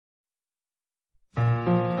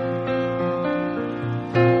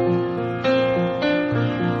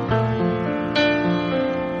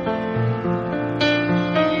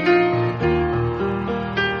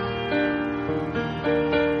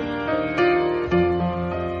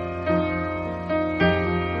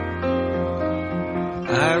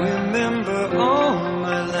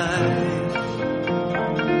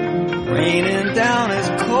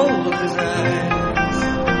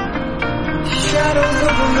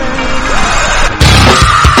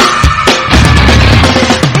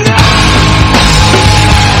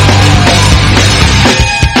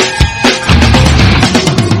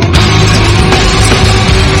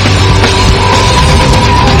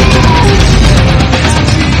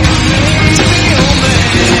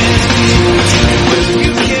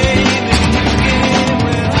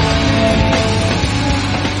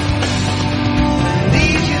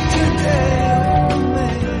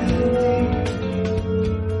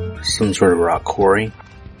some sort of rock quarry.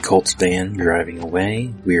 Colt's van driving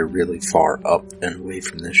away. We are really far up and away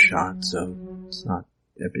from this shot, so it's not,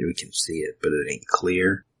 I mean, we can see it, but it ain't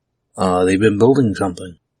clear. They've been building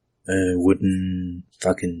something. A wooden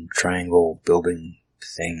fucking triangle building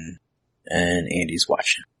thing, and Andy's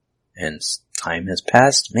watching. And time has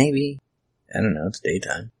passed, maybe. I don't know, it's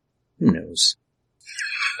daytime. Who knows?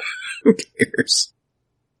 Who cares?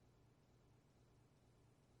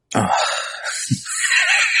 Oh.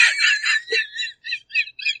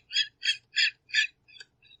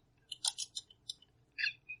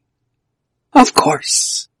 Of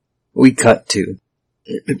course. We cut to.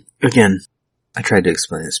 Again, I tried to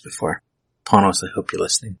explain this before. Panos, I hope you're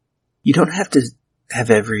listening. You don't have to have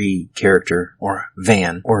every character or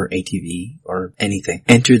van or ATV or anything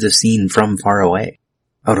enter the scene from far away,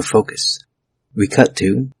 out of focus. We cut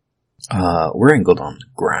to, we're angled on the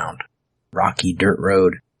ground. Rocky dirt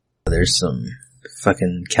road. There's some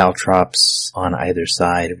fucking caltrops on either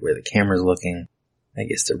side of where the camera's looking. I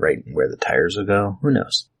guess they're right where the tires will go. Who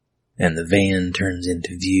knows? And the van turns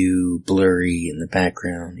into view, blurry in the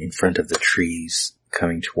background, in front of the trees,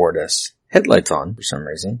 coming toward us. Headlights on, for some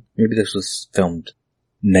reason. Maybe this was filmed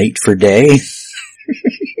night for day.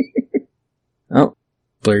 Oh,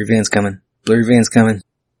 blurry van's coming. Blurry van's coming.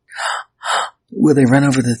 Will they run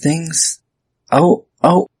over the things? Oh,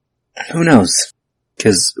 who knows?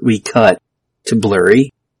 Because we cut to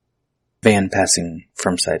blurry. Van passing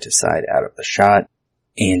from side to side out of the shot.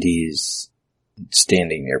 Andy's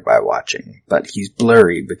standing nearby watching, but he's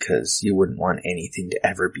blurry because you wouldn't want anything to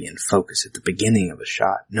ever be in focus at the beginning of a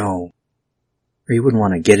shot. No. Or you wouldn't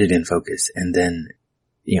want to get it in focus and then,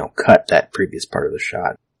 cut that previous part of the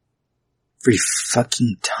shot. Every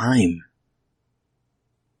fucking time.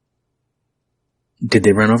 Did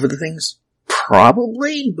they run over the things?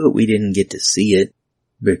 Probably, but we didn't get to see it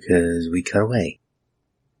because we cut away.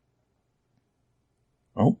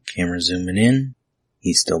 Oh, camera zooming in.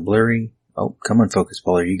 He's still blurry. Oh, come on, focus,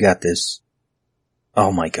 Polar. You got this.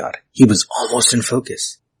 Oh my god. He was almost in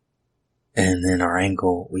focus. And then our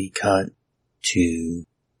angle, we cut to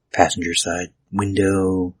passenger side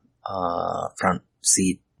window, front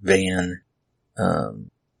seat, van,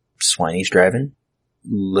 Swiney's driving.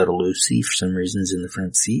 Little Lucy, for some reason, is in the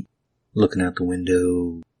front seat. Looking out the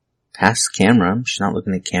window past camera. She's not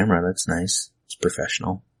looking at camera. That's nice. It's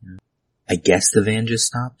professional. I guess the van just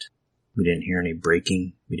stopped. We didn't hear any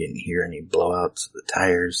braking. We didn't hear any blowouts of the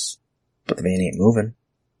tires. But the van ain't moving.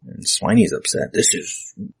 And Swiney's upset. This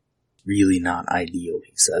is really not ideal,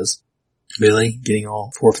 he says. Really? Getting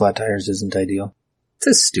all 4 flat tires isn't ideal? It's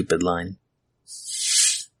a stupid line.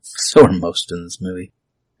 So are most in this movie.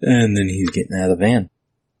 And then he's getting out of the van.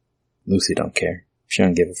 Lucy don't care. She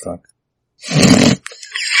don't give a fuck.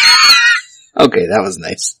 Okay, that was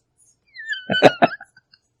nice.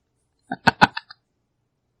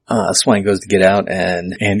 Swine goes to get out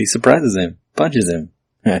and Andy surprises him, punches him.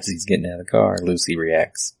 As he's getting out of the car, Lucy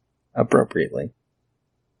reacts appropriately.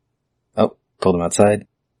 Oh, pulled him outside.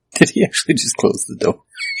 Did he actually just close the door?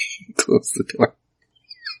 Close the door.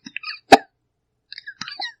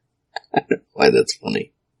 I don't know why that's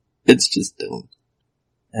funny. It's just dumb.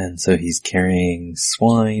 And so he's carrying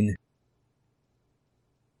Swine.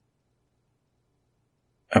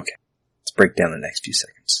 Okay, let's break down the next few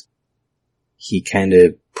seconds. He kind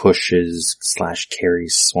of pushes /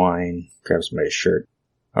 carries Swine, grabs him by his shirt,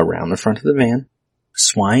 around the front of the van.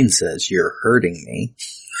 Swine says, "You're hurting me,"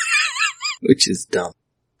 which is dumb.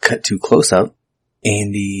 Cut to close up.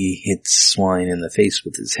 Andy hits Swine in the face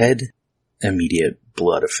with his head. Immediate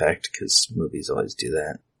blood effect, because movies always do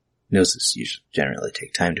that. Noses usually generally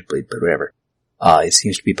take time to bleed, but whatever. It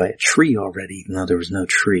seems to be by a tree already, even though there was no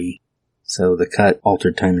tree. So the cut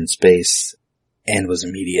altered time and space, and was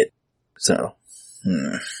immediate. So,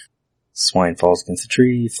 Swine falls against the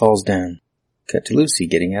tree, falls down. Cut to Lucy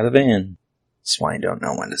getting out of the van. Swine don't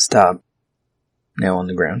know when to stop. Now on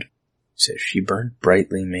the ground. So she burned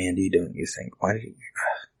brightly, Mandy, don't you think? Why did you...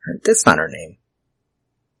 That's not her name.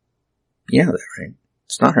 Yeah, that's right.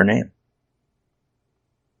 It's not her name.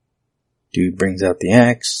 Dude brings out the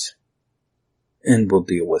axe, and we'll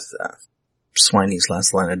deal with Swiney's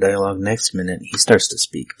last line of dialogue next minute. He starts to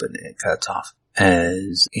speak, but it cuts off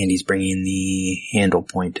as Andy's bringing the handle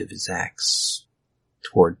point of his axe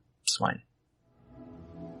toward Swine.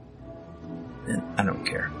 And I don't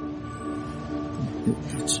care.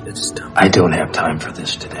 It's dumb. I don't have time for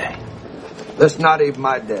this today. That's not even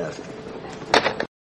my desk.